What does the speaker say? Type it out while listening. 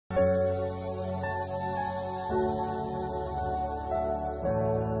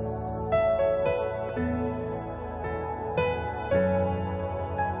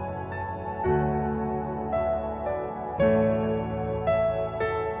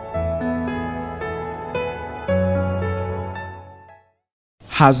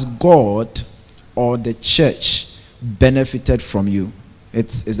has God or the church benefited from you?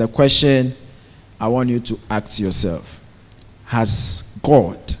 It's the question I want you to ask yourself. Has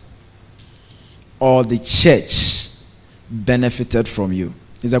God or the church benefited from you?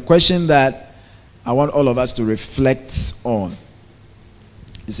 It's a question that I want all of us to reflect on.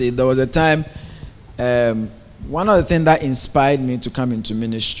 You see, there was a time, one of the things that inspired me to come into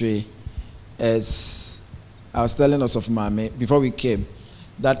ministry is, I was telling us of Mame before we came,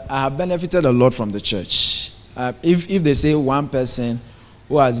 that I have benefited a lot from the church. If they say one person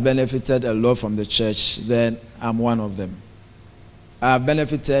who has benefited a lot from the church, then I'm one of them. I have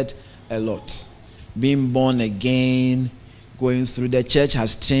benefited a lot. Being born again, going through, the church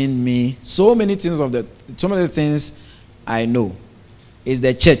has trained me. So many things some of the things I know is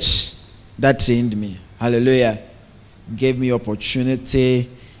the church that trained me. Hallelujah. Gave me opportunity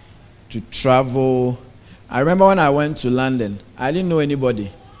to travel. I remember when I went to London, I didn't know anybody.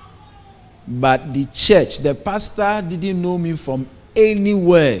 But the church, the pastor didn't know me from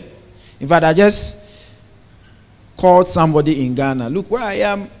anywhere. In fact, I just called somebody in Ghana. Look where I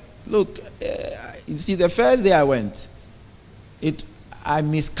am. Look, you see, the first day I went, I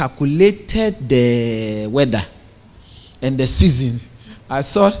miscalculated the weather and the season. I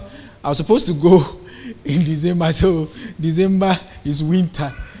thought I was supposed to go in December. So December is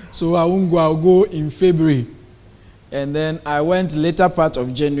winter. So I won't go. I'll go in February. And then I went later part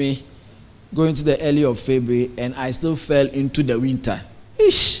of January, going to the early of February, and I still fell into the winter.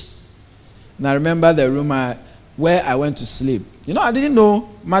 Ish. And I remember the room where I went to sleep. You know, I didn't know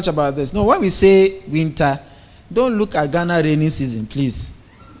much about this. No, when we say winter, don't look at Ghana rainy season, please.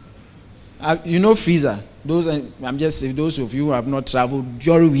 You know freezer. I'm just saying, those of you who have not traveled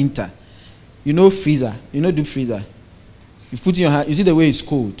during winter, you know freezer. You know deep freezer. You put in your hand, you see the way it's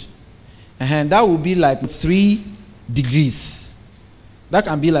cold. And that would be like 3 degrees. That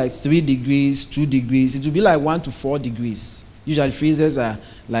can be like 3 degrees, 2 degrees. It will be like 1 to 4 degrees. Usually freezers are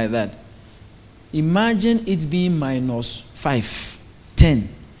like that. Imagine it being -5, 10,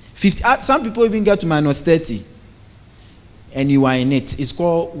 50. Some people even get to -30. And you are in it. It's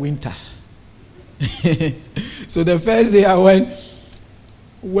called winter. So the first day I went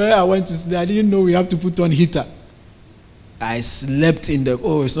to sleep, I didn't know we have to put on heater. I slept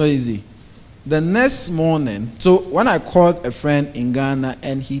it's not easy. The next morning, so when I called a friend in Ghana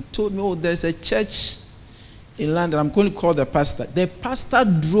and he told me, there's a church in London, I'm going to call the pastor. The pastor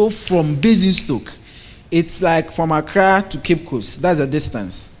drove from Basingstoke. It's like from Accra to Cape Coast. That's a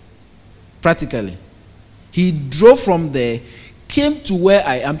distance, practically. He drove from there, came to where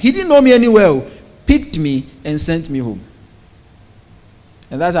I am. He didn't know me anywhere, picked me and sent me home.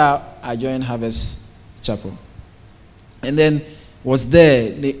 And that's how I joined Harvest Chapel. And then was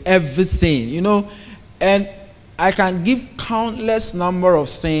there, everything, you know. And I can give countless number of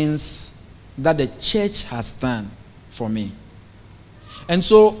things that the church has done for me. And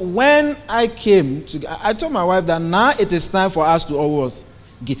so when I came to, I told my wife that now it is time for us to always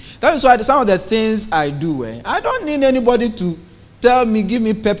give. That is why some of the things I do, I don't need anybody to tell me, give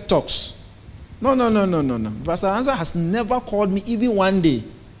me pep talks. No. Pastor Answer has never called me even one day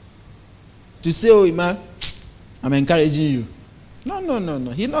to say, Ima, I'm encouraging you.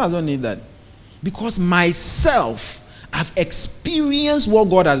 No. He knows I don't need that. Because myself, I've experienced what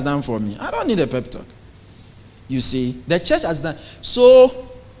God has done for me. I don't need a pep talk. You see, the church has done. So,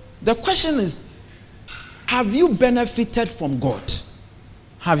 the question is, have you benefited from God?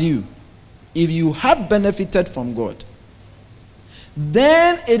 Have you? If you have benefited from God,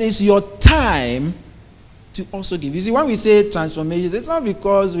 then it is your time to also give. You see, when we say transformation, it's not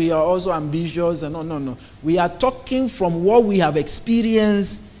because we are also ambitious. And no. We are talking from what we have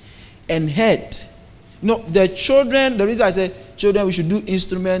experienced and heard. You know, the children, the reason I say children, we should do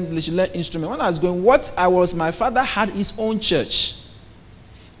instrument, they should learn instrument. When I was going, my father had his own church.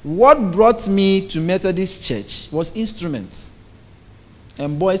 What brought me to Methodist church was instruments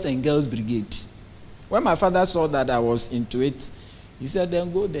and boys and girls brigade. When my father saw that I was into it, he said,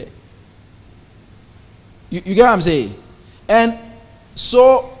 then go there. You get what I'm saying? And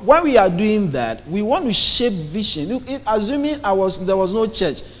so when we are doing that, we want to shape vision. Look, assuming there was no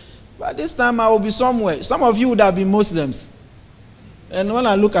church, but this time I will be somewhere. Some of you would have been Muslims. And when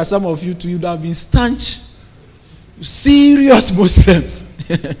I look at some of you too, you would have been staunch, serious Muslims.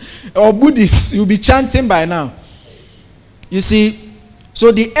 Or Buddhists, you'll be chanting by now. You see,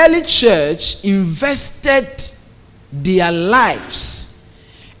 so the early church invested their lives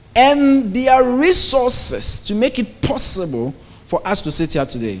and their resources to make it possible for us to sit here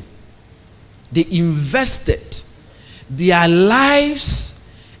today. They invested their lives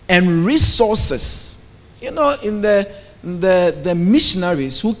and resources. You know, in the the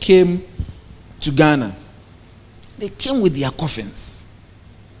missionaries who came to Ghana, they came with their coffins.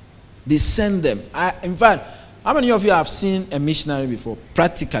 They sent them. In fact, how many of you have seen a missionary before?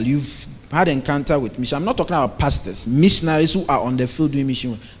 Practically, you've had encounter with missionaries. I'm not talking about pastors, missionaries who are on the field doing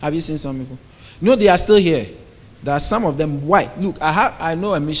mission. Have you seen some before? No, they are still here. There are some of them. Why? Look, I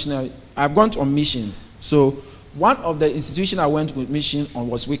know a missionary. I've gone on missions. So one of the institutions I went with mission on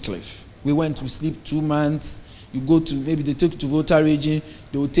was Wycliffe. We went to sleep 2 months. You go to, maybe they take you to Volta region.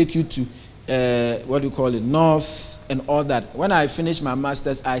 They will take you to North and all that. When I finished my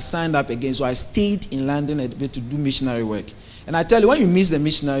master's, I signed up again. So I stayed in London a bit to do missionary work. And I tell you, when you miss the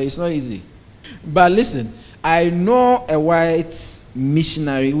missionary, it's not easy. But listen, I know a white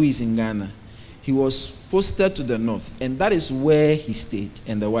missionary who is in Ghana. He was posted to the north, and that is where he stayed,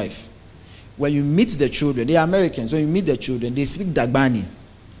 and the wife. When you meet the children, they are Americans. When you meet the children, they speak Dagbani.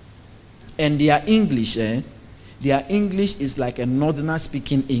 And their English, their English is like a northerner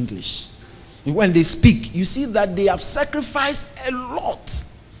speaking English. When they speak, you see that they have sacrificed a lot.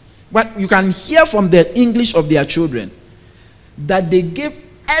 But you can hear from the English of their children that they gave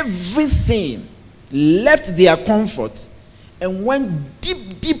everything, left their comfort, and went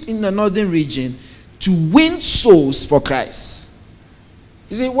deep in the northern region to win souls for Christ.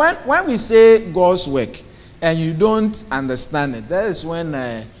 You see, when we say God's work and you don't understand it, that is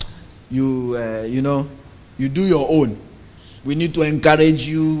when you do your own. We need to encourage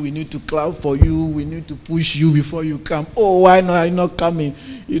you. We need to clap for you. We need to push you before you come. Oh, why not? Are you not coming?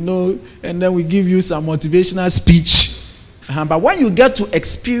 And then we give you some motivational speech. But when you get to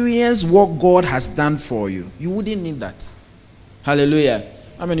experience what God has done for you, you wouldn't need that. Hallelujah.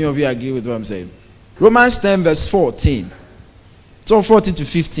 How many of you agree with what I'm saying? Romans 10 verse 14. So 14 to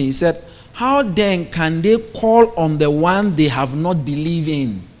 15, he said, how then can they call on the one they have not believed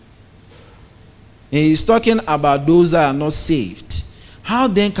in? He's talking about those that are not saved. How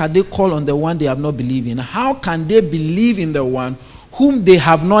then can they call on the one they have not believed in? How can they believe in the one whom they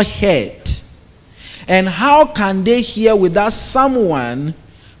have not heard? And how can they hear without someone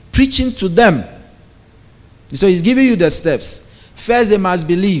preaching to them? So he's giving you the steps. First, they must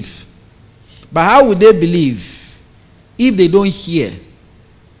believe. But how would they believe if they don't hear?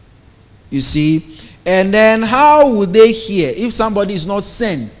 You see? And then how would they hear if somebody is not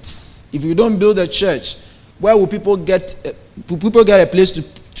sent? If you don't build a church, where will people get a place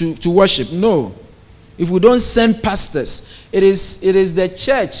to worship? No. If we don't send pastors, it is the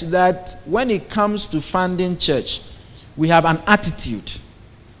church that when it comes to funding church, we have an attitude.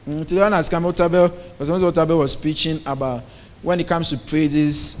 Today, as Otabe was preaching about, when it comes to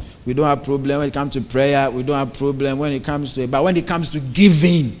praises, we don't have problem. When it comes to prayer, we don't have problem. But when it comes to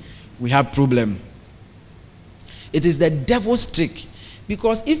giving, we have problem. It is the devil's trick.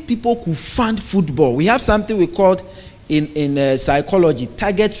 Because if people could fund football, we have something we call in psychology,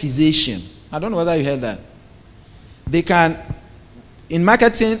 target fixation. I don't know whether you heard that. They can, in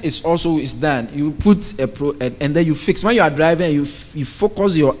marketing, it's done. You put and then you fix. When you are driving, you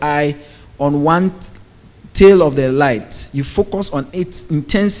focus your eye on one tail of the light. You focus on it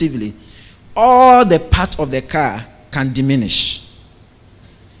intensively. All the part of the car can diminish.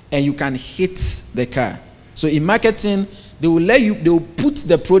 And you can hit the car. So in marketing, they will put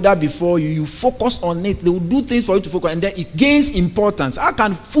the product before you, you focus on it, they will do things for you to focus, and then it gains importance. How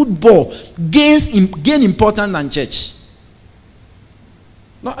can football gain importance than church?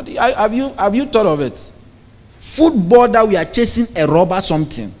 No, have you thought of it? Football that we are chasing a robber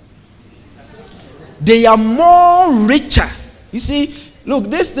something. They are more richer. You see, look,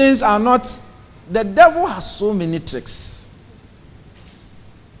 these things are not, the devil has so many tricks.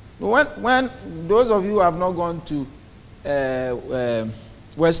 When those of you who have not gone to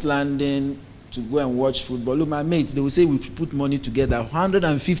West London to go and watch football, look, my mates, they will say we put money together,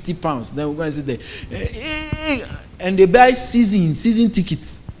 £150. Then we're going to sit there, and they buy season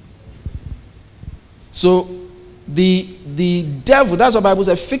tickets. So the devil, that's what the Bible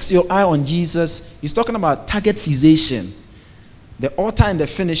says, fix your eye on Jesus. He's talking about target fixation, the author and the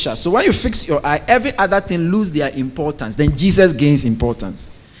finisher. So when you fix your eye, every other thing loses their importance. Then Jesus gains importance.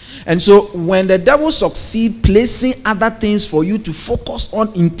 And so when the devil succeeds placing other things for you to focus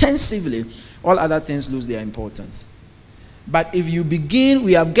on intensively, all other things lose their importance. But if you begin,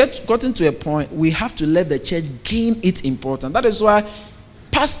 we have gotten to a point, we have to let the church gain its importance. That is why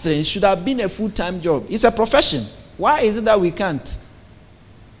pastoring should have been a full-time job. It's a profession. Why is it that we can't?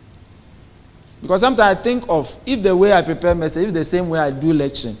 Because sometimes I think of, if the way I prepare message, if the same way I do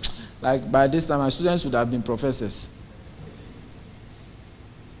lecture, like by this time my students would have been professors.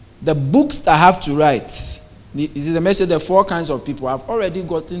 The books I have to write, is it the message, the 4 kinds of people, I've already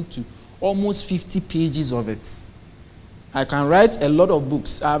gotten to almost 50 pages of it. I can write a lot of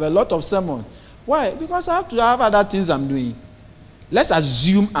books. I have a lot of sermons. Why? Because I have to have other things I'm doing. Let's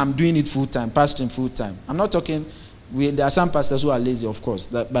assume I'm doing it full time, pastoring full time. I'm not talking, there are some pastors who are lazy, of course.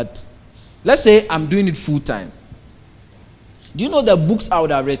 But let's say I'm doing it full time. Do you know the books I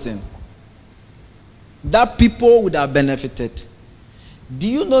would have written? That people would have benefited. Do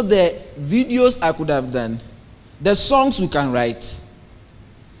you know the videos I could have done? The songs we can write.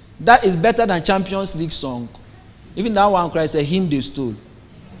 That is better than Champions League song. Even that one cries a hymn they stole.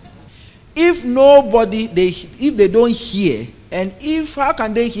 If nobody, if they don't hear, and how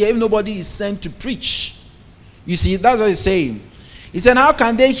can they hear if nobody is sent to preach? You see, that's what he's saying. He said, how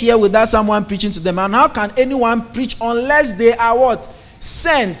can they hear without someone preaching to them? And how can anyone preach unless they are what?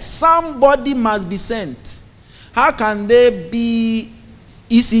 Sent. Somebody must be sent. How can they be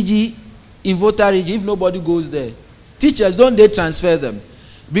ECG in Votarage if nobody goes there? Teachers, don't they transfer them?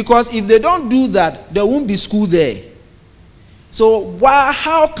 Because if they don't do that, there won't be school there. So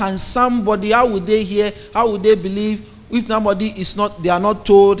how can somebody, how would they hear, how would they believe if somebody is not, they are not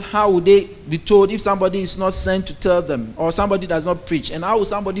told? How would they be told if somebody is not sent to tell them, or somebody does not preach? And how will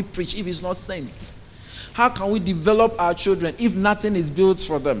somebody preach if it's not sent? How can we develop our children if nothing is built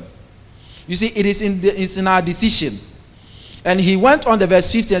for them? You see, it's in our decision. And he went on the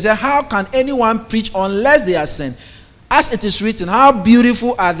verse 50 and said, how can anyone preach unless they are sent? As it is written, how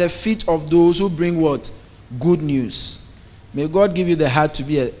beautiful are the feet of those who bring what? Good news. May God give you the heart to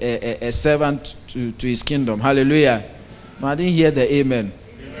be a servant to his kingdom. Hallelujah. No, I didn't hear the amen.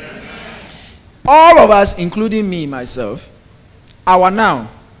 Amen. All of us, including me, myself, our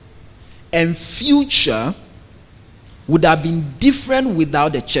now and future would have been different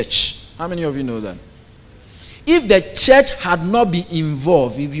without the church. How many of you know that? If the church had not been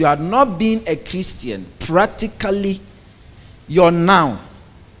involved, if you had not been a Christian, practically your now,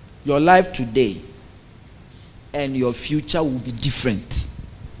 your life today, and your future will be different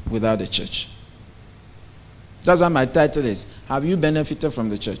without the church. That's why my title is, have you benefited from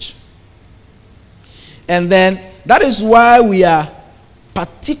the church? And then, that is why we are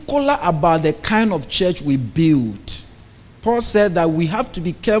particular about the kind of church we build. Paul said that we have to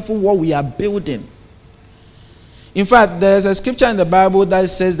be careful what we are building. In fact, there's a scripture in the Bible that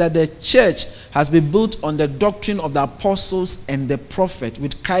says that the church has been built on the doctrine of the apostles and the prophet,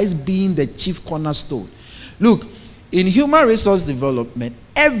 with Christ being the chief cornerstone. Look, in human resource development,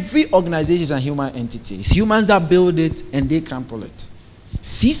 every organization is a human entity. It's humans that build it and they crumple it.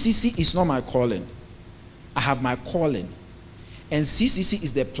 CCC is not my calling. I have my calling. And CCC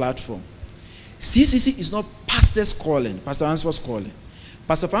is the platform. CCC is not pastor's calling, Pastor Francois' calling.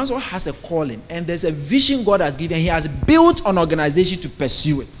 Pastor Francois has a calling, and there's a vision God has given. He has built an organization to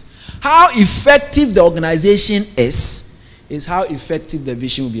pursue it. How effective the organization is how effective the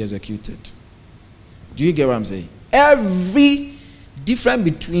vision will be executed. Do you get what I'm saying? Every difference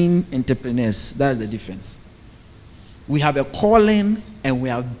between entrepreneurs, that's the difference. We have a calling, and we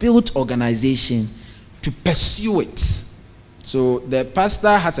have built organization to pursue it. So the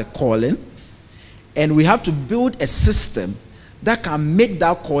pastor has a calling, and we have to build a system that can make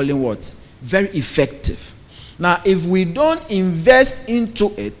that calling what? Very effective. Now, if we don't invest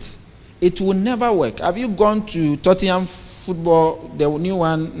into it, it will never work. Have you gone to Tottenham football, the new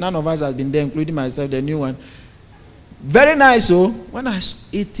one? None of us has been there, including myself, the new one. Very nice, oh.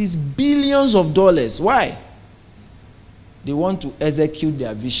 It is billions of dollars. Why? They want to execute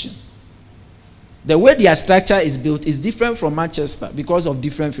their vision. The way their structure is built is different from Manchester because of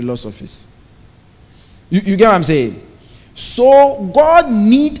different philosophies. You get what I'm saying? So God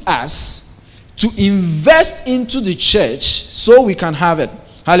needs us to invest into the church so we can have it.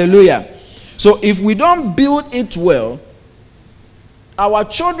 Hallelujah. So if we don't build it well, our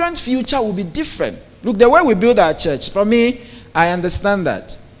children's future will be different. Look, the way we build our church, for me, I understand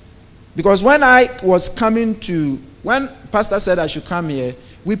that. Because when Pastor said I should come here,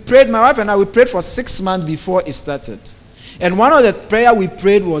 we prayed, my wife and I, we prayed for 6 months before it started. And one of the prayer we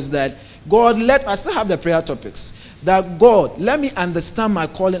prayed was that, God, I still have the prayer topics, that God, let me understand my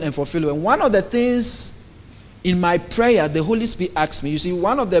calling and fulfill it. And one of the things in my prayer, the Holy Spirit asked me, you see,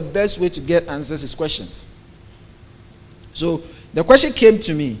 one of the best way to get answers is questions. So the question came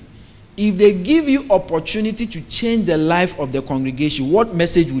to me, if they give you opportunity to change the life of the congregation, what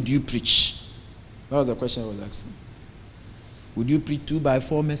message would you preach? That was the question I was asking. Would you preach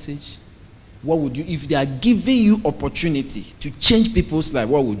 2x4 message? What would you, if they are giving you opportunity to change people's life,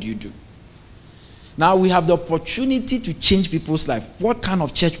 what would you do? Now we have the opportunity to change people's life. What kind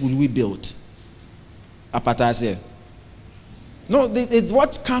of church will we build? Apatase. No,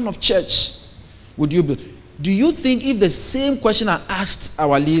 what kind of church would you build? Do you think if the same question I asked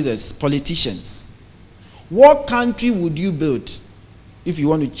our leaders, politicians, What country would you build if you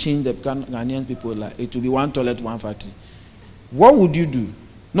want to change the Ghanaian people? Like it will be one toilet, one factory. What would you do?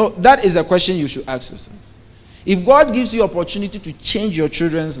 No, that is a question you should ask yourself. If God gives you opportunity to change your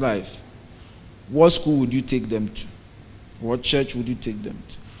children's life, what school would you take them to? What church would you take them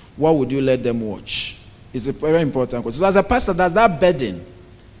to? What would you let them watch? It's a very important question. So as a pastor, there's that burden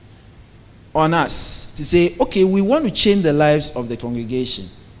on us to say, okay, we want to change the lives of the congregation.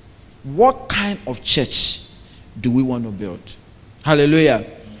 What kind of church do we want to build? Hallelujah.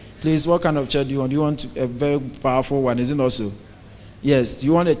 Please, what kind of church do you want? Do you want a very powerful one? Isn't it also? Yes. Do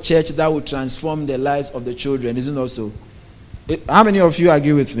you want a church that will transform the lives of the children? Isn't it also? How many of you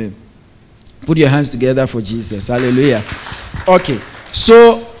agree with me? Put your hands together for Jesus. Hallelujah. Okay.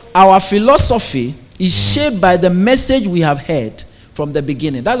 So our philosophy is shaped by the message we have heard from the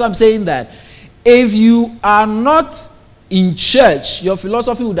beginning. That's why I'm saying that if you are not in church, your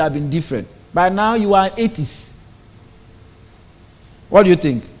philosophy would have been different. By now, you are atheists. What do you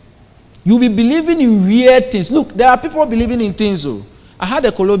think? You'll be believing in weird things. Look, there are people believing in things. Oh. I had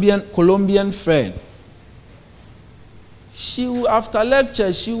a Colombian friend. She will, after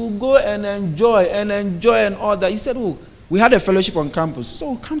lecture, she will go and enjoy and all that. He said, oh, we had a fellowship on campus.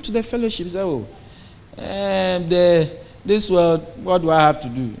 So come to the fellowship. He said, oh, and this world, what do I have to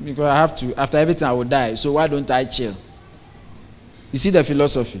do? Because I have to, after everything I will die. So why don't I chill? You see the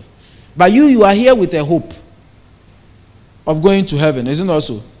philosophy. But you are here with a hope of going to heaven, isn't it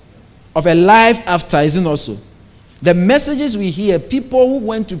also? Of a life after, isn't it also? The messages we hear, people who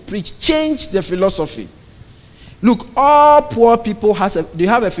went to preach, change the philosophy. Look, all poor people they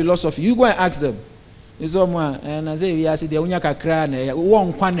have a philosophy. You go and ask them. And I say,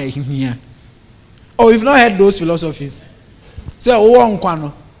 oh, you've not heard those philosophies. Say,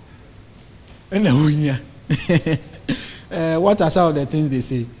 what are some of the things they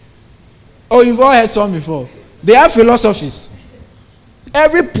say? Oh, you've all heard some before. They have philosophies.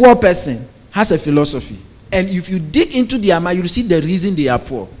 Every poor person has a philosophy. And if you dig into their mind, you'll see the reason they are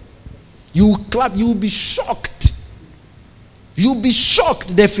poor. You will clap, you will be shocked. You'll be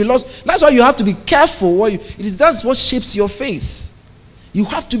shocked. The philosophy. That's why you have to be careful. That's what shapes your faith. You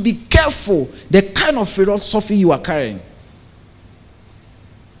have to be careful the kind of philosophy you are carrying.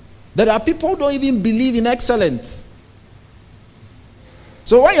 There are people who don't even believe in excellence.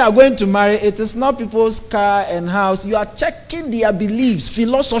 So when you are going to marry, it is not people's car and house. You are checking their beliefs,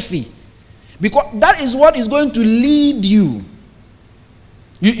 philosophy. Because that is what is going to lead you.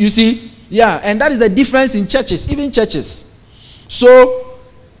 You see? Yeah, and that is the difference in churches, even churches. So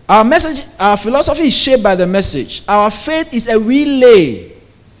our message, our philosophy is shaped by the message. Our faith is a relay.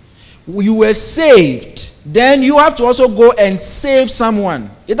 You were saved. Then you have to also go and save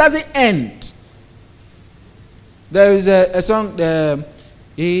someone. It doesn't end. There is a song, the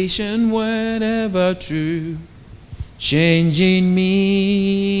Asian whatever true, changing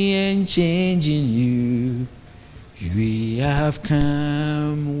me and changing you. We have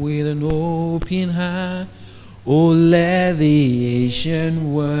come with an open heart. Oh, let the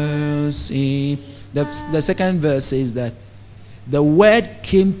Asian world see. The second verse says that the word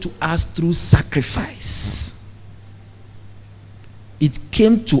came to us through sacrifice. It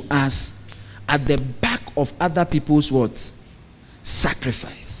came to us at the back of other people's words.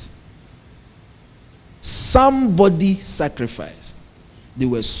 Sacrifice. Somebody sacrificed. They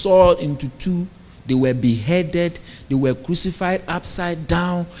were sawed into two. They were beheaded. They were crucified upside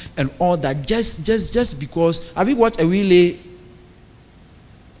down and all that. Just because. Have you watched a relay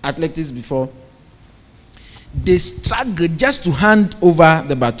athletics before? They struggled just to hand over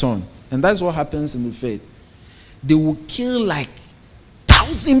the baton. And that's what happens in the faith. They will kill like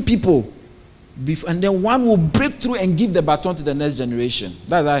 1,000 people. And then one will break through and give the baton to the next generation.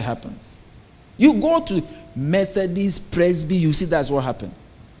 That's how it happens. You go to Methodist, Presby, you see that's what happened.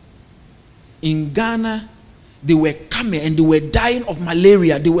 In Ghana, they were coming and they were dying of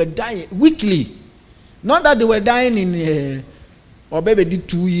malaria. They were dying weekly. Not that they were dying in, or maybe did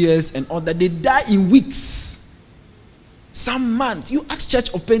 2 years and all that. They die in weeks. Some months. You ask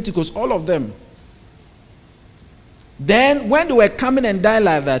Church of Pentecost, all of them. Then when they were coming and dying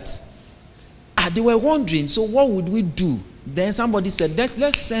like that, they were wondering, so what would we do? Then somebody said,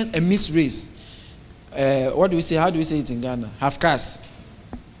 let's send a mixed race. What do we say? How do we say it in Ghana? Half caste.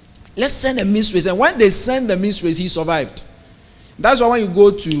 Let's send a mixed race. And when they sent the mixed race, he survived. That's why when you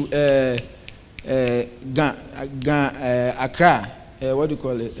go to Accra, what do you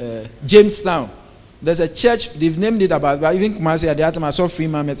call it? Jamestown. There's a church, they've named it about, but even Kumasi at the time, I saw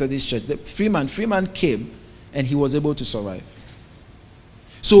Freeman Methodist Church. Freeman came and he was able to survive.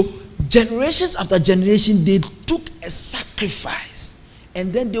 So generations after generation, they took a sacrifice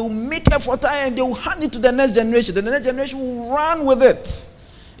and then they will make effort and they will hand it to the next generation. The next generation will run with it.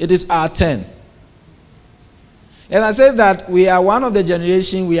 It is our turn. And I said that we are one of the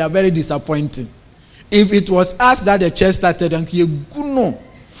generation, we are very disappointing. If it was us that the church started, and you know,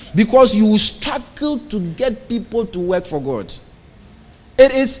 because you will struggle to get people to work for God.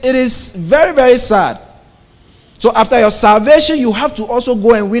 It is very, very sad. So after your salvation, you have to also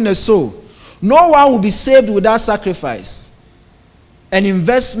go and win a soul. No one will be saved without sacrifice and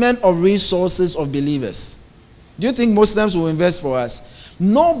investment of resources of believers. Do you think Muslims will invest for us?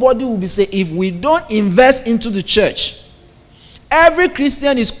 Nobody will be saved if we don't invest into the church. Every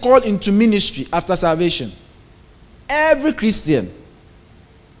Christian is called into ministry after salvation. Every Christian.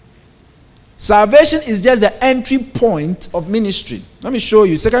 Salvation is just the entry point of ministry. Let me show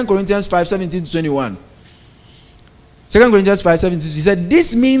you. 2 Corinthians 5:17-21. 2 Corinthians 5:17. He said,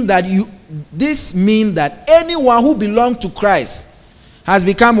 this means that anyone who belongs to Christ has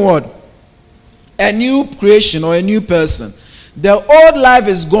become what? A new creation or a new person. The old life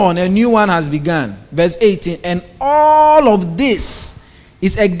is gone, a new one has begun. Verse 18. And all of this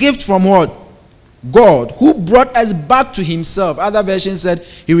is a gift from what? God, who brought us back to himself. Other versions said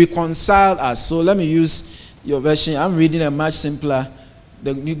he reconciled us. So let me use your version. I'm reading a much simpler,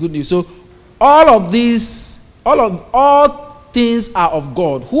 the new good news. So all things are of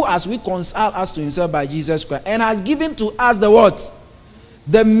God, who has reconciled us to himself by Jesus Christ, and has given to us the what?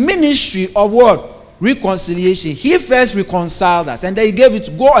 The ministry of what? Reconciliation. He first reconciled us, and then he gave it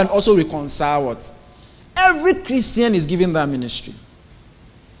to go and also reconcile what? Every Christian is given that ministry.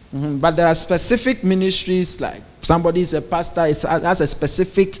 But there are specific ministries, like somebody is a pastor, it has a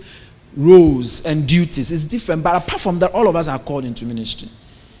specific roles and duties. It's different. But apart from that, all of us are called into ministry.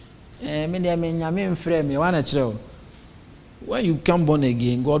 When you become born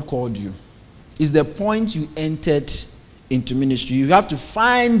again, God called you. It's the point you entered into ministry. You have to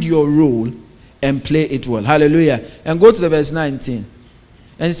find your role and play it well. Hallelujah. And go to the verse 19.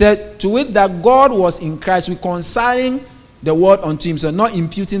 And he said, to wit that God was in Christ reconciling the world unto himself, not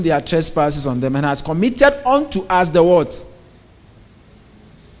imputing their trespasses on them, and has committed unto us the what?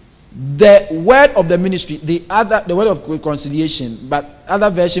 The word of the ministry, the word of reconciliation, but other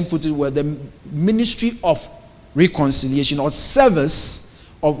version put it where the ministry of reconciliation or service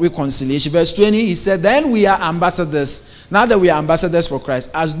of reconciliation. Verse 20, he said, then we are ambassadors. Now that we are ambassadors for Christ,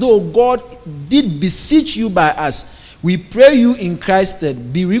 as though God did beseech you by us, we pray you in Christ's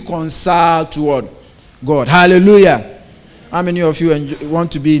stead, be reconciled toward God. Hallelujah. How many of you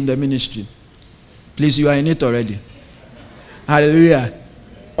want to be in the ministry? Please, you are in it already. Hallelujah.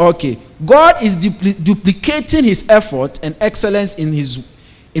 Okay. God is duplicating his effort and excellence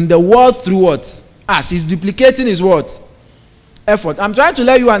in the world through what? Us. He's duplicating his what? Effort. I'm trying to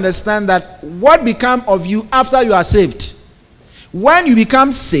let you understand that what become of you after you are saved. When you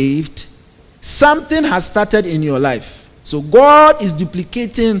become saved, something has started in your life. So God is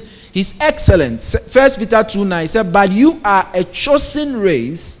duplicating his excellence. 1 Peter 2:9 said, but you are a chosen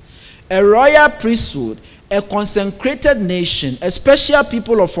race, a royal priesthood, a consecrated nation, a special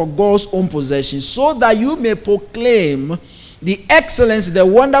people for God's own possession, so that you may proclaim the excellence, the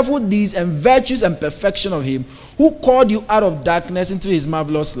wonderful deeds and virtues and perfection of him who called you out of darkness into his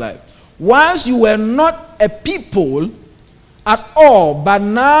marvelous light. Once you were not a people at all, but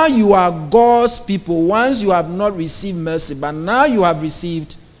now you are God's people. Once you have not received mercy, but now you have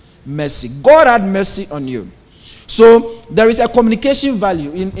received mercy. God had mercy on you. So there is a communication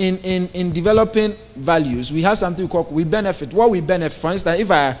value in developing values. We have something called we benefit. What we benefit, for instance, if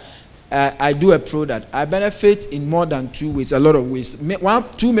I do a product, I benefit in more than two ways, a lot of ways.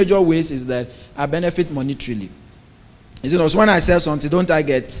 Two major ways is that I benefit monetarily. You know, so when I sell something, don't I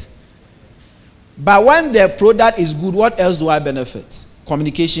get? But when the product is good, what else do I benefit?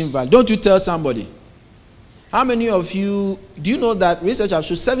 Communication value. Don't you tell somebody? How many of you, do you know that research has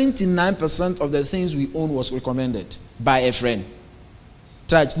shown 79% of the things we own was recommended by a friend?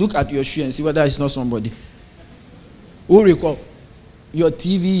 Try to look at your shoe and see whether it's not somebody. Who recall? Your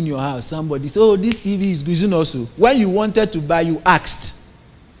TV in your house, somebody said, oh, this TV is good. Isn't also? When you wanted to buy, you asked,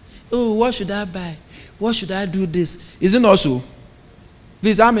 oh, what should I buy? What should I do this? Isn't also?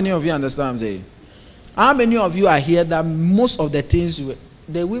 Please, how many of you understand what I'm saying? How many of you are here that most of the things,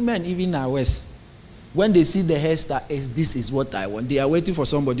 the women even are West, when they see the hairstyle, this is what I want. They are waiting for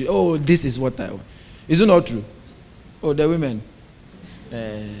somebody. Oh, this is what I want. Is it not true? Oh, the women,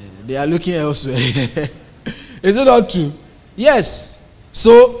 they are looking elsewhere. Is it not true? Yes.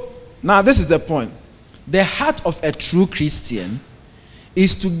 So, now this is the point. The heart of a true Christian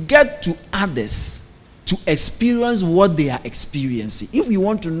is to get to others to experience what they are experiencing. If you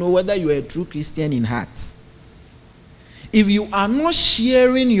want to know whether you are a true Christian in heart, If you are not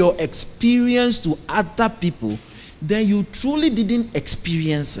sharing your experience to other people, then you truly didn't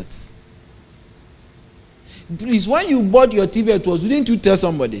experience it. Please, when you bought your TV, it was, didn't you tell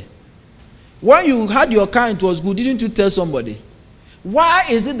somebody? When you had your car, it was good, didn't you tell somebody? Why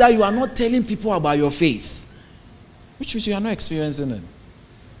is it that you are not telling people about your faith? Which means you are not experiencing it.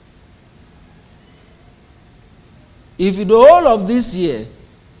 If the whole of this year,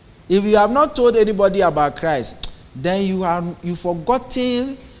 if you have not told anybody about Christ, then you've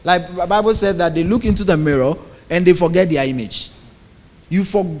forgotten, like the Bible said that they look into the mirror and they forget their image. You've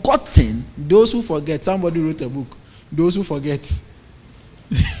forgotten. Those who forget. Somebody wrote a book. Those who forget.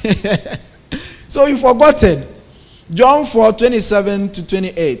 So you've forgotten. John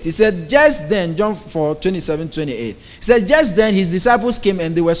 4:27-28. He said, just then, John 4:27-28. He said, just then his disciples came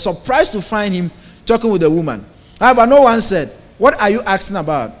and they were surprised to find him talking with a woman. However, no one said, what are you asking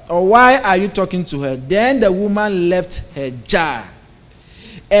about? Or why are you talking to her? Then the woman left her jar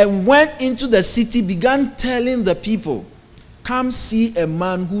and went into the city, began telling the people, come see a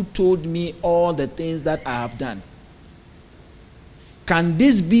man who told me all the things that I have done. Can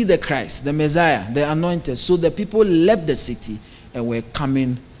this be the Christ, the Messiah, the anointed? So the people left the city and were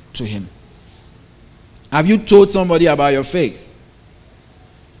coming to him. Have you told somebody about your faith?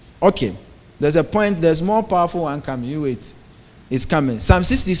 Okay, there's a point, there's more powerful one coming. You wait. It's coming. Psalm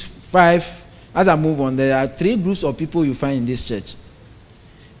 65, as I move on, there are 3 groups of people you find in this church.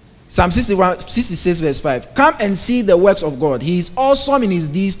 Psalm 66 verse 5. Come and see the works of God. He is awesome in his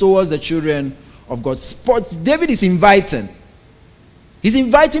deeds towards the children of God. David is inviting. He's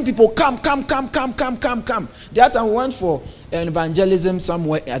inviting people, come. The other time we went for an evangelism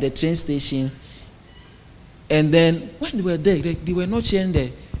somewhere at the train station. And then when they were there, they were not sharing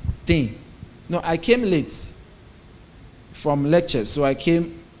the thing. No, I came late from lectures, so I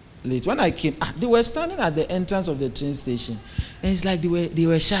came late. When I came, they were standing at the entrance of the train station. And it's like they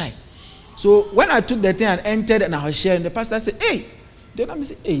were shy. So when I took the thing and entered and I was sharing, the pastor said, hey, then I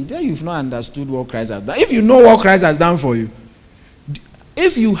say, hey, there you've not understood what Christ has done. If you know what Christ has done for you,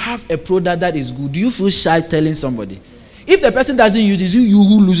 if you have a product that is good, do you feel shy telling somebody? If the person doesn't use it, is it you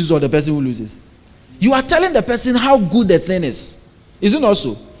who loses or the person who loses? You are telling the person how good the thing is. Is it not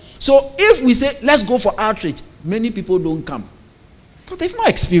so? So if we say, let's go for outreach, many people don't come. Because they've not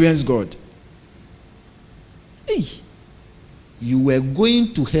experienced God. Hey, you were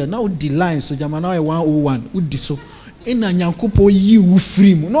going to hell. Now the line, so Jamana 101.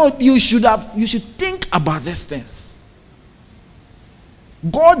 No, you should think about these things.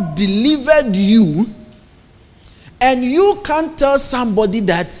 God delivered you, and you can't tell somebody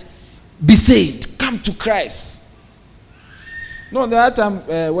that be saved, come to Christ. No, the other time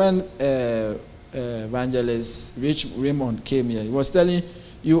when evangelist Rich Raymond came here, he was telling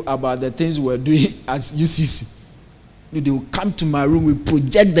you about the things we were doing at UCC. They will come to my room, we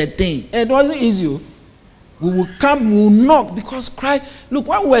project the thing. And it wasn't easy. We will come, we will knock, because Christ. Look,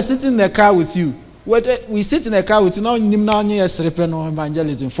 when we were sitting in the car with you, we sit in a car with you now,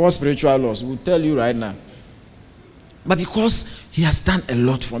 evangelism, 4 spiritual laws. We'll tell you right now. But because he has done a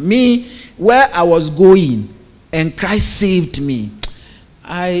lot for me, where I was going, and Christ saved me,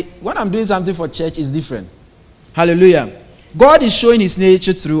 when I'm doing something for church, is different. Hallelujah. God is showing his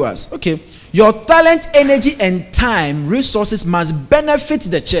nature through us. Okay. Your talent, energy, and time, resources must benefit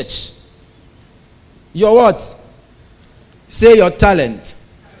the church. Your what? Say your talent,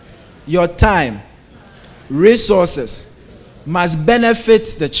 your time, resources must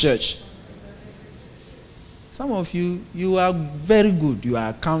benefit the church. Some of you, you are very good. You are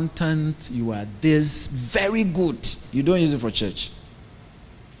accountant, you are this, very good. You don't use it for church.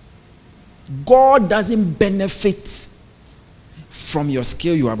 God doesn't benefit from your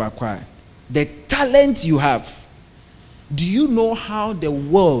skill you have acquired. The talent you have. Do you know how the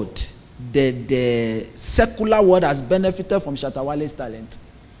world, the secular world has benefited from Shatawale's talent?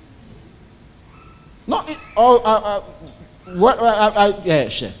 No, yeah,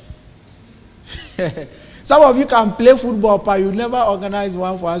 sure. Some of you can play football, but you never organize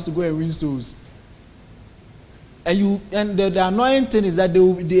one for us to go and win souls. And the annoying thing is that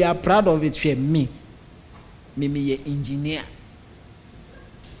they are proud of it. Me, engineer.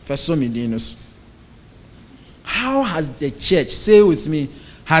 For so many. How has the church, say with me,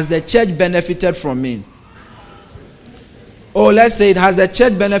 has the church benefited from me? Oh, let's say it, has the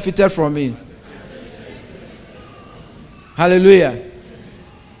church benefited from me? Hallelujah.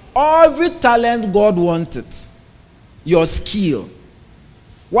 Every talent God wanted, your skill.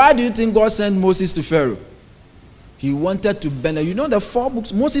 Why do you think God sent Moses to Pharaoh? He wanted to benefit. You know the 4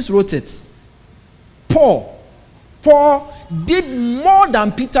 books, Moses wrote it. Paul did more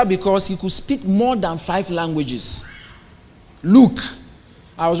than Peter because he could speak more than 5 languages. Luke.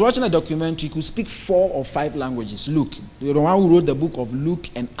 I was watching a documentary. He could speak 4 or 5 languages. Luke, the one who wrote the book of Luke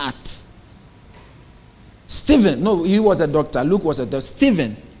and Acts. Stephen, no, he was a doctor. Luke was a doctor.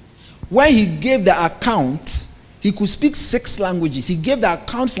 Stephen, when he gave the account, he could speak 6 languages. He gave the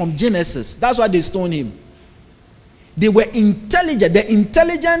account from Genesis. That's why they stoned him. They were intelligent. The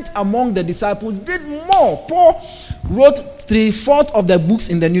intelligent among the disciples did more. Paul wrote 3/4 of the books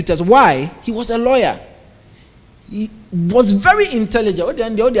in the New Testament. Why? He was a lawyer. He was very intelligent.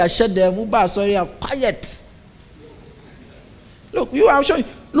 Oh, they are shut them. Sorry, are quiet. Look, I'll show you.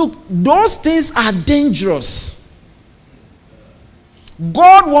 Look, those things are dangerous.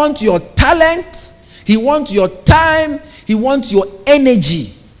 God wants your talent. He wants your time. He wants your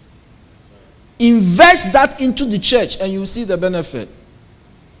energy. Invest that into the church and you'll see the benefit.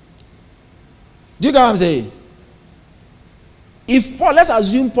 Do you get what I'm saying? If Paul, let's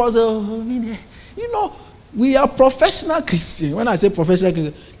assume Paul says, we are professional Christians. When I say professional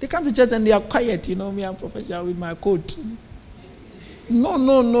Christians, they come to church and they are quiet. Me, I'm professional with my coat.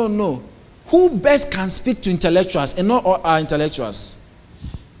 No. Who best can speak to intellectuals? And not all are intellectuals.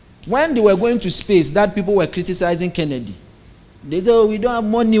 When they were going to space, that people were criticizing Kennedy. They said, we don't have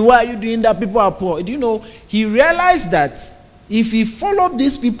money. Why are you doing that? People are poor. Do you know, he realized that if he followed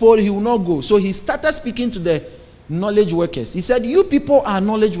these people, he will not go. So he started speaking to the knowledge workers. He said, you people are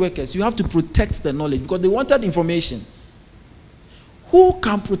knowledge workers. You have to protect the knowledge because they wanted information. Who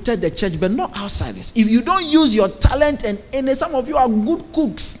can protect the church but not outsiders? If you don't use your talent and some of you are good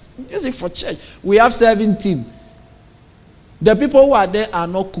cooks, use it for church. We have 7 teams. The people who are there are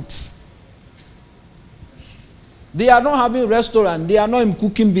not cooks. They are not having a restaurant. They are not in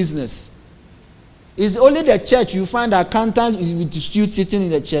cooking business. It's only the church you find accountants with the students sitting in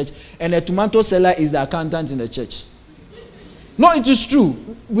the church, and the tomato seller is the accountant in the church. No, it is true.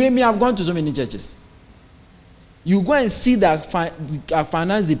 We may have gone to so many churches. You go and see the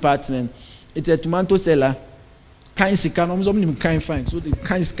finance department. It's a tomato seller. Kind scanner. So the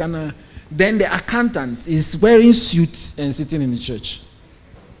kind scanner. Then the accountant is wearing suit and sitting in the church.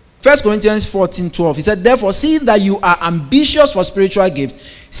 1 Corinthians 14:12. He said, therefore, seeing that you are ambitious for spiritual gifts,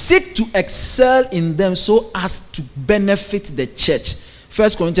 seek to excel in them so as to benefit the church. 1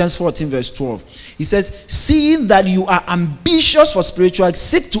 Corinthians 14 verse 12. He says, seeing that you are ambitious for spiritual gifts,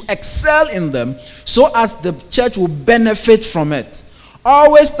 seek to excel in them so as the church will benefit from it.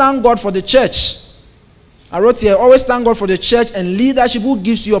 Always thank God for the church. I wrote here, always thank God for the church and leadership who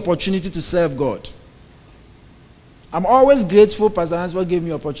gives you opportunity to serve God. I'm always grateful Pastor Hansford gave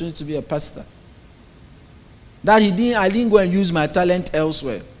me opportunity to be a pastor. That I didn't go and use my talent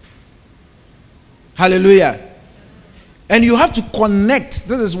elsewhere. Hallelujah. And you have to connect.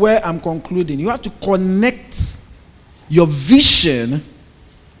 This is where I'm concluding. You have to connect your vision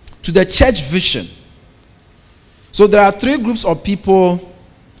to the church vision. So there are 3 groups of people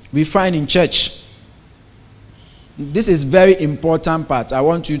we find in church. This is very important part. I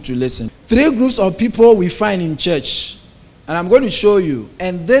want you to listen. 3 groups of people we find in church. And I'm going to show you.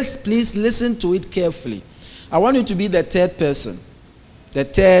 And this, please listen to it carefully. I want you to be the 3rd person. The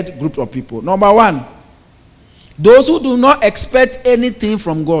 3rd group of people. Number 1. Those who do not expect anything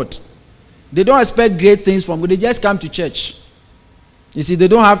from God. They don't expect great things from God. They just come to church. You see, they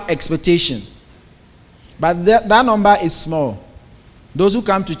don't have expectation. But that number is small. Those who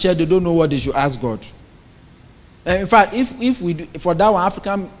come to church, they don't know what they should ask God. In fact, if we do, for that one,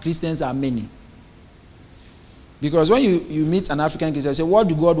 African Christians are many. Because when you meet an African Christian, you say, what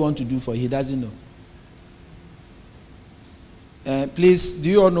do God want to do for you? He doesn't know. Please, do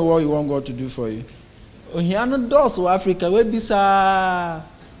you all know what you want God to do for you? Africa,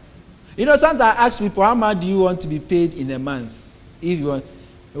 you know, sometimes I ask people, how much do you want to be paid in a month? If you want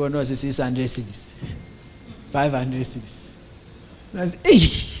to say 600 cedis, 500 cedis. That's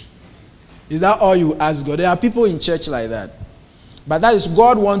Is that all you ask God? There are people in church like that. But that is,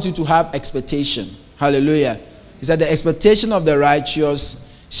 God wants you to have expectation. Hallelujah. He said the expectation of the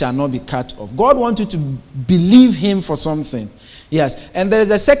righteous shall not be cut off. God wants you to believe him for something. Yes. And there is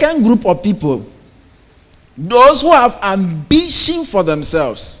a second group of people. Those who have ambition for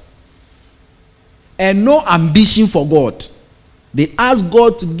themselves and no ambition for God. They ask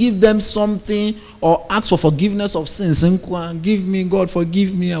God to give them something or ask for forgiveness of sins. Give me, God,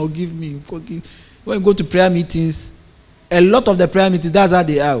 forgive me, I'll give me. Forgive. When you go to prayer meetings, a lot of the prayer meetings, that's how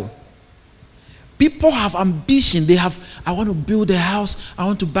they are. People have ambition. They have, I want to build a house. I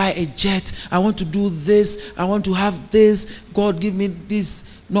want to buy a jet. I want to do this. I want to have this. God, give me this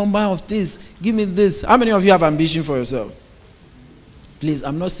number of this. Give me this. How many of you have ambition for yourself? Please,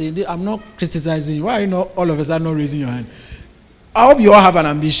 I'm not saying this. I'm not criticizing you. Why are you not all of us are not raising your hand? I hope you all have an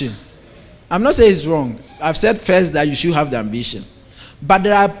ambition. I'm not saying it's wrong. I've said first that you should have the ambition. But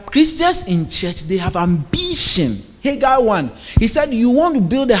there are Christians in church, they have ambition. Hagar 1, he said, you want to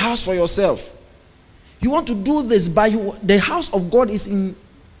build a house for yourself. You want to do this, but the house of God is in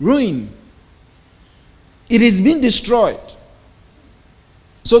ruin. It is being destroyed.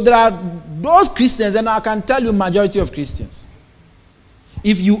 So there are those Christians, and I can tell you majority of Christians.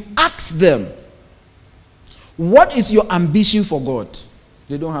 If you ask them, what is your ambition for God?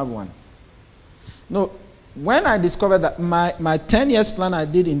 They don't have one. No, when I discovered that my 10 years plan I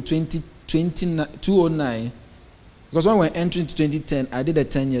did in 2009, because when we were entering 2010, I did a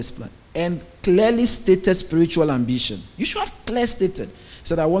 10 years plan. And clearly stated spiritual ambition. You should have clear stated.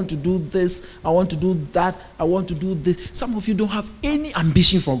 Said, I want to do this, I want to do that, I want to do this. Some of you don't have any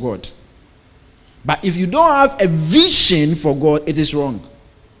ambition for God. But if you don't have a vision for God, it is wrong.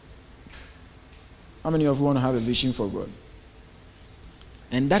 How many of you want to have a vision for God?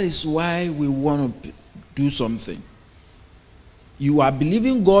 And that is why we want to do something. You are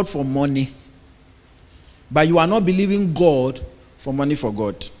believing God for money, but you are not believing God for money for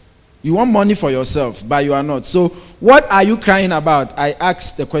God. You want money for yourself, but you are not. So what are you crying about? I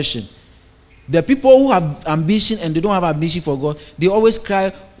asked the question. The people who have ambition and they don't have ambition for God, they always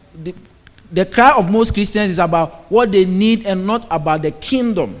cry. The cry of most Christians is about what they need and not about the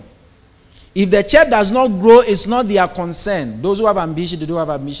kingdom. If the church does not grow, it's not their concern. Those who have ambition, they don't have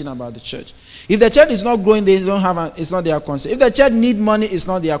ambition about the church. If the church is not growing, they don't have. It's not their concern. If the church need money, it's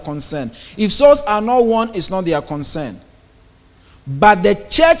not their concern. If souls are not won, it's not their concern. But the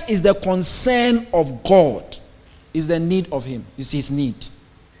church is the concern of God. Is the need of Him. It's His need.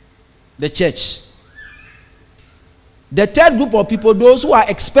 The church. The third group of people, those who are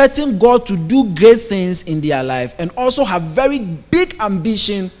expecting God to do great things in their life and also have very big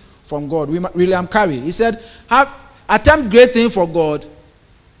ambition from God. William Carey, he said, attempt great things for God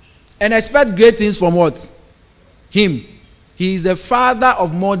and expect great things from what? Him. He is the father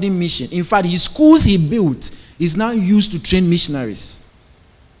of modern mission. In fact, his schools he built is now used to train missionaries.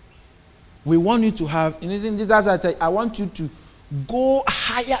 We want you to have, I want you to go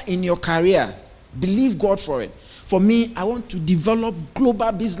higher in your career. Believe God for it. For me, I want to develop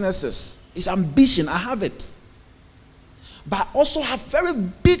global businesses. It's ambition. I have it. But I also have very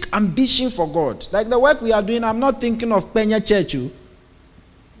big ambition for God. Like the work we are doing, I'm not thinking of Penya Church.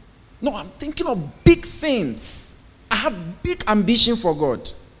 No, I'm thinking of big things. I have big ambition for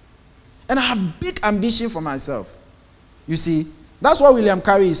God. And I have big ambition for myself. You see, that's what William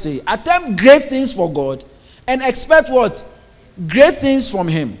Carey is saying. Attempt great things for God and expect what? Great things from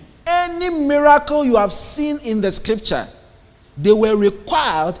Him. Any miracle you have seen in the scripture, they were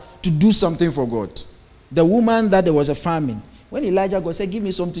required to do something for God. The woman that there was a famine, when Elijah God said, give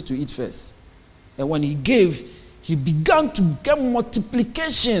me something to eat first. And when he gave, he began to get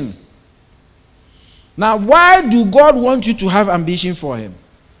multiplication. Now, why do God want you to have ambition for Him?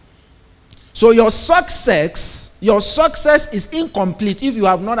 So your success is incomplete if you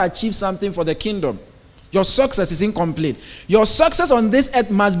have not achieved something for the kingdom. Your success is incomplete. Your success on this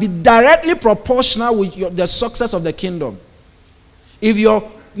earth must be directly proportional with the success of the kingdom. If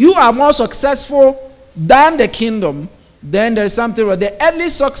you are more successful than the kingdom, then there is something wrong. The earthly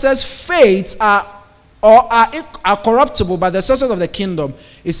success fades are corruptible, but the success of the kingdom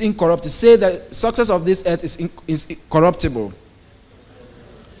is incorruptible. Say the success of this earth is corruptible.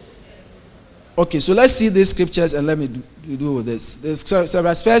 Okay, so let's see these scriptures and let me do with this. So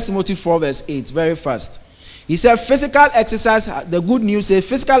 1 Timothy 4 verse 8, very fast. He said physical exercise, the good news says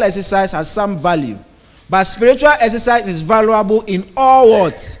physical exercise has some value. But spiritual exercise is valuable in all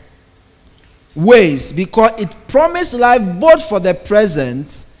what? Ways, because it promises life both for the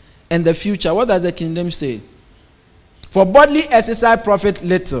present and the future. What does the kingdom say? For bodily exercise profit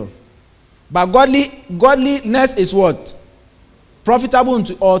little, but godliness is what? Profitable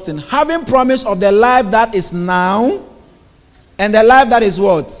unto all things, having promise of the life that is now and the life that is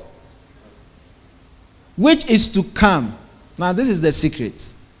what? Which is to come. Now this is the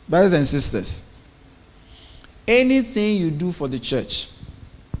secret, brothers and sisters. Anything you do for the church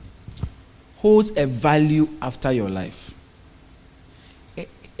holds a value after your life.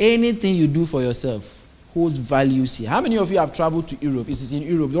 Anything you do for yourself holds values here. How many of you have traveled to Europe? It is in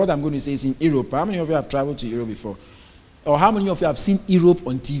Europe. What I'm going to say is in Europe. How many of you have traveled to Europe before? Or how many of you have seen Europe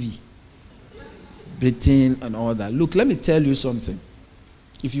on TV? Britain and all that. Look, let me tell you something.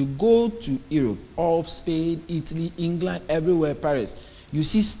 If you go to Europe, all Spain, Italy, England, everywhere, Paris, you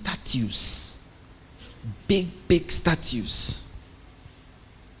see statues. Big statues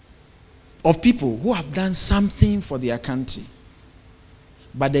of people who have done something for their country.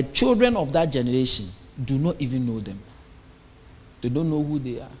 But the children of that generation do not even know them. They don't know who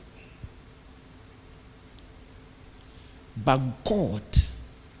they are. But God,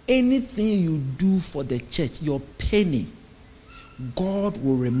 anything you do for the church, your penny, God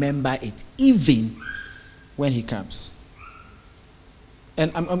will remember it even when he comes.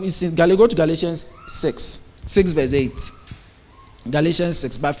 And it's in go to Galatians 6 verse 8. Galatians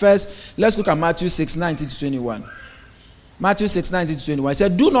 6. But first, let's look at Matthew 6, 19 to 21. Matthew 6, 19 to 21. It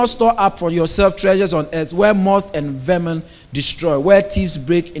said, do not store up for yourself treasures on earth where moth and vermin destroy, where thieves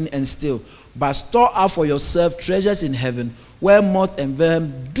break in and steal. But store up for yourself treasures in heaven where moth and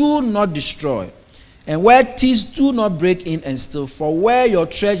vermin do not destroy, and where thieves do not break in and steal. For where your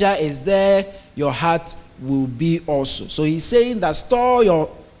treasure is, there your heart will be also. So he's saying that store your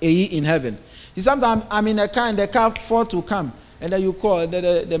AE in heaven. Sometimes I'm in a car and the car fault to come. And then you call,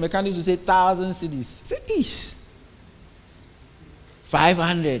 the mechanics will say 1,000 cedis. Say, ish.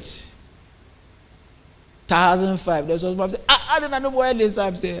 500. 1,005. There's one say, I don't know where this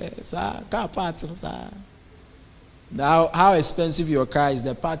time. Say, car parts. Now, how expensive your car is,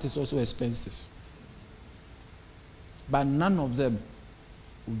 the part is also expensive. But none of them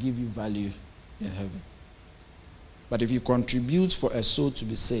will give you value in heaven. But if you contribute for a soul to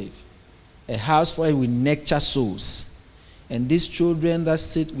be saved, a house for it will nurture souls. And these children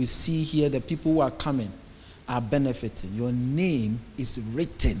that we see here, the people who are coming, are benefiting. Your name is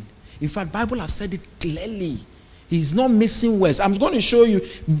written. In fact, Bible has said it clearly. He's not missing words. I'm going to show you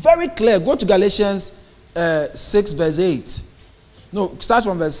very clear. Go to Galatians 6 verse 8. No, start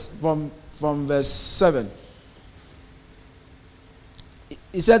from verse 7.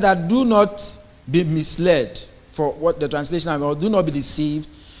 He said that do not be misled, for what the translation is, or do not be deceived.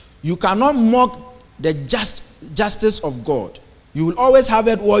 You cannot mock the justice of God. You will always have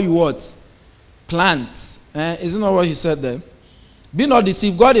it what you want. Plant. Isn't that what he said there? Be not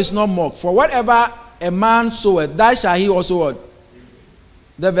deceived. God is not mocked. For whatever a man soweth, that shall he also what?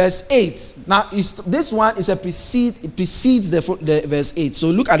 The verse 8. Now, this one is it precedes the verse 8. So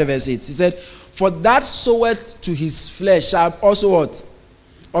look at the verse 8. He said, for that soweth to his flesh shall also what?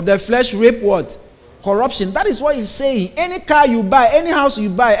 Of the flesh reap what? Corruption. That is what he's saying. Any car you buy, any house you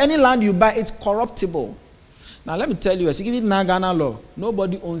buy, any land you buy, it's corruptible. Now let me tell you, as you give it Ghana law,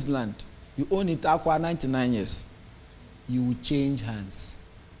 nobody owns land. You own it after 99 years. You will change hands.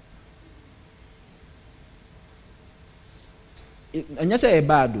 And you say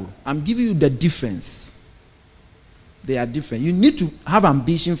bad, I'm giving you the difference. They are different. You need to have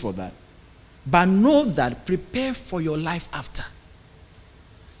ambition for that. But know that, prepare for your life after.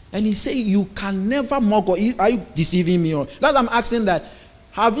 And he said, you can never mock. Or are you deceiving me? That's why I'm asking that.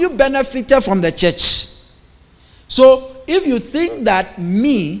 Have you benefited from the church? So if you think that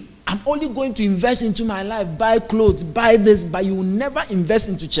I'm only going to invest into my life, buy clothes, buy this, but you will never invest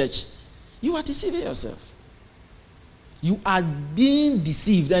into church, you are deceiving yourself. You are being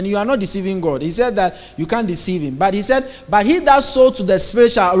deceived, and you are not deceiving God. He said that you can't deceive him. But he said, but he that sows to the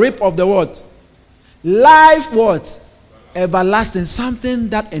spirit shall reap of the what? Life what? Everlasting, something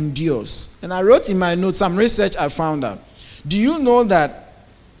that endures. And I wrote in my notes some research I found out. Do you know that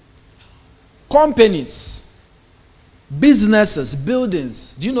companies, businesses,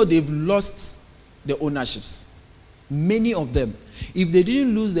 buildings, do you know they've lost the ownerships? Many of them. If they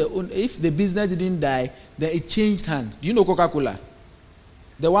didn't lose their own, if the business didn't die, then it changed hands. Do you know Coca-Cola?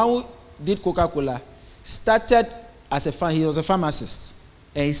 The one who did Coca-Cola started as he was a pharmacist.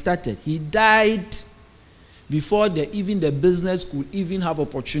 And he died before even the business could even have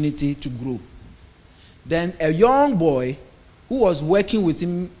opportunity to grow. Then a young boy who was working with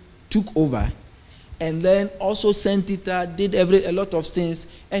him took over, and then also sent it out, did a lot of things,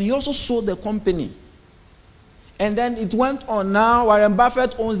 and he also sold the company. And then it went on. Now Warren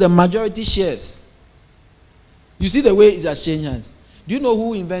Buffett owns the majority shares. You see the way it has changed hands. Do you know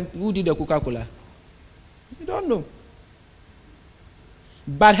who did the Coca-Cola? You don't know.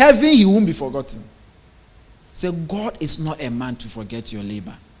 But heaven, he won't be forgotten. Say, God is not a man to forget your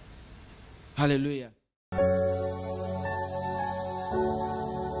labor. Hallelujah.